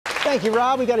Thank you,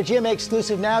 Rob. We got a GMA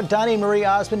exclusive now. Donny and Marie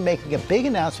Osmond making a big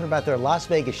announcement about their Las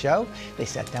Vegas show. They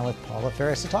sat down with Paula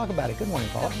Ferris to talk about it. Good morning,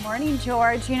 Paula. Good morning,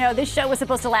 George. You know, this show was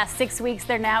supposed to last 6 weeks.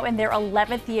 They're now in their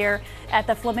 11th year at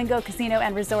the Flamingo Casino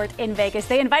and Resort in Vegas.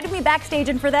 They invited me backstage,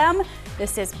 and for them,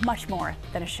 this is much more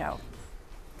than a show.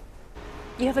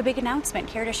 You have a big announcement.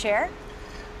 Care to share?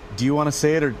 Do you want to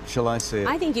say it, or shall I say it?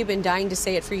 I think you've been dying to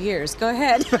say it for years. Go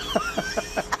ahead.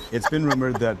 It's been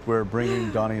rumored that we're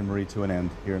bringing Donny and Marie to an end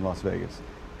here in Las Vegas,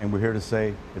 and we're here to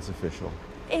say it's official.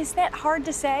 Is that hard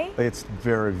to say? It's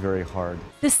very, very hard.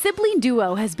 The sibling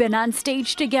duo has been on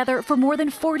stage together for more than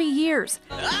 40 years.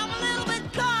 I'm a little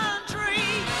bit country,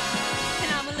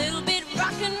 and I'm a little bit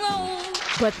rock and roll.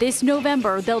 But this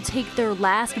November, they'll take their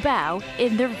last bow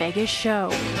in their Vegas show.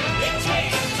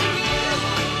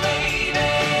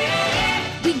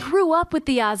 We grew up with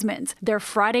the Osmonds. Their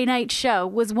Friday night show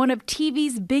was one of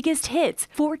TV's biggest hits,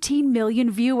 14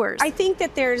 million viewers. I think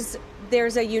that there's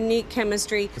a unique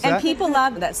chemistry, and people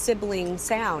love that sibling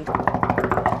sound.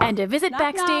 And a visit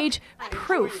backstage,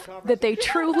 proof that they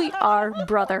truly are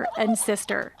brother and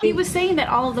sister. He was saying that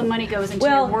all of the money goes into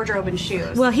your wardrobe and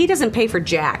shoes. Well, he doesn't pay for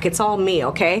jack. It's all me,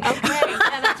 okay? Okay,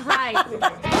 yeah, that's right.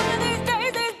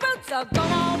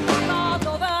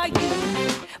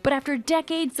 But after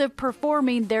decades of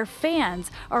performing, their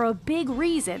fans are a big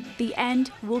reason the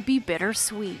end will be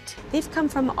bittersweet. They've come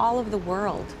from all over the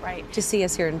world to see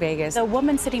us here in Vegas. The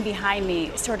woman sitting behind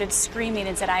me started screaming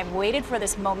and said, "I've waited for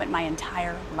this moment my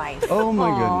entire life." Oh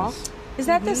my goodness. Is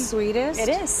that the sweetest? It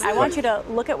is. I want you to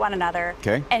look at one another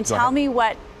and tell me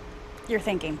what you're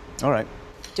thinking. All right.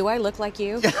 Do I look like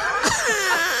you?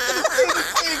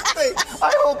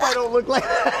 I hope I don't look like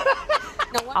that.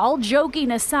 All joking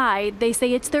aside, they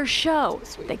say it's their show.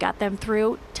 They got them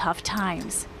through tough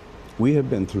times. We have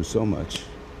been through so much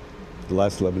the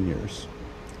last 11 years,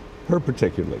 her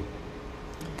particularly.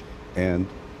 And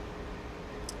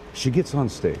she gets on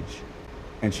stage,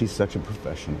 and she's such a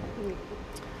professional.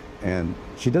 And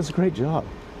she does a great job.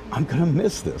 I'm gonna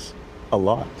miss this a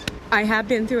lot. I have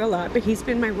been through a lot, but he's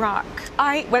been my rock.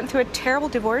 I went through a terrible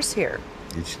divorce here.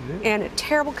 Yes, you did. And a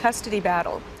terrible custody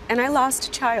battle. And I lost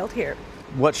a child here.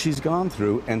 What she's gone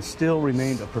through, and still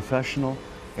remained a professional,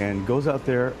 and goes out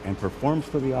there and performs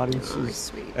for the audiences.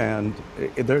 Sweet. And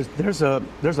there's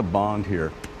a bond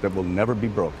here that will never be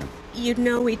broken. You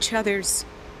know each other's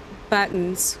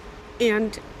buttons,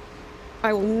 and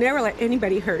I will never let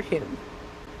anybody hurt him.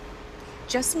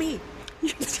 Just me.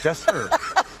 Just her.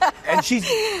 And she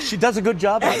does a good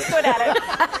job at it. Good at it.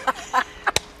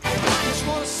 Just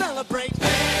wanna celebrate.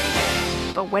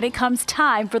 But when it comes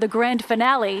time for the grand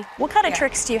finale, What kind of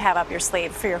tricks do you have up your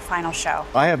sleeve for your final show?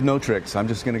 I have no tricks. I'm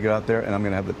just going to go out there and I'm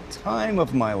going to have the time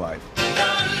of my life.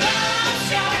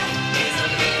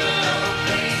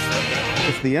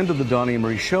 It's the end of the Donny and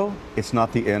Marie show. It's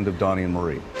not the end of Donny and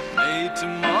Marie. May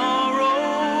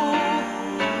tomorrow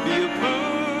be a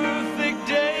perfect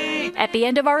day. at the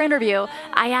end of our interview,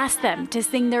 I asked them to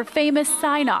sing their famous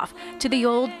sign-off to the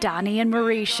old Donny and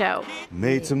Marie show.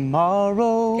 May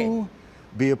tomorrow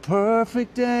be a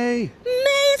perfect day. May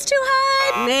it's too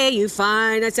hot. May you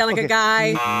find. I sound like a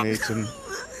guy. May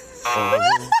tomorrow.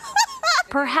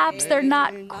 Perhaps they're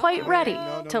not quite ready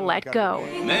to let go.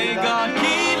 May God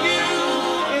keep you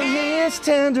In His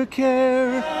tender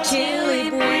care. Till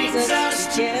He brings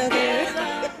us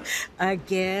together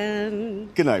again.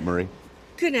 Good night, Marie.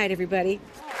 Good night, everybody.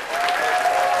 So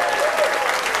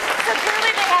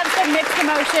clearly they have some mixed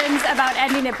emotions about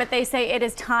ending it, but they say it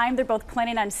is time. They're both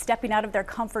planning on stepping out of their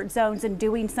comfort zones and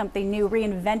doing something new,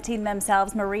 reinventing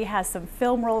themselves. Marie has some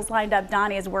film roles lined up.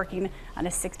 Donny is working on a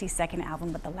 60-second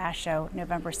album with the last show,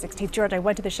 November 16th. George, I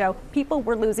went to the show. People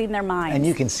were losing their minds. And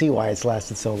you can see why it's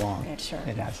lasted so long. It sure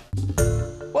has.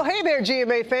 Well, hey there,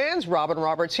 GMA fans. Robin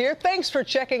Roberts here. Thanks for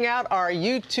checking out our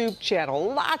YouTube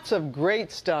channel. Lots of great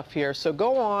stuff here. So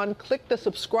go on, click the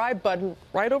subscribe button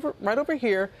right over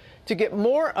here to get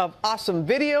more of awesome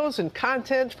videos and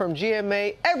content from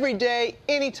GMA every day,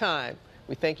 anytime.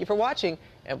 We thank you for watching,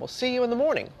 and we'll see you in the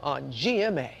morning on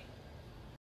GMA.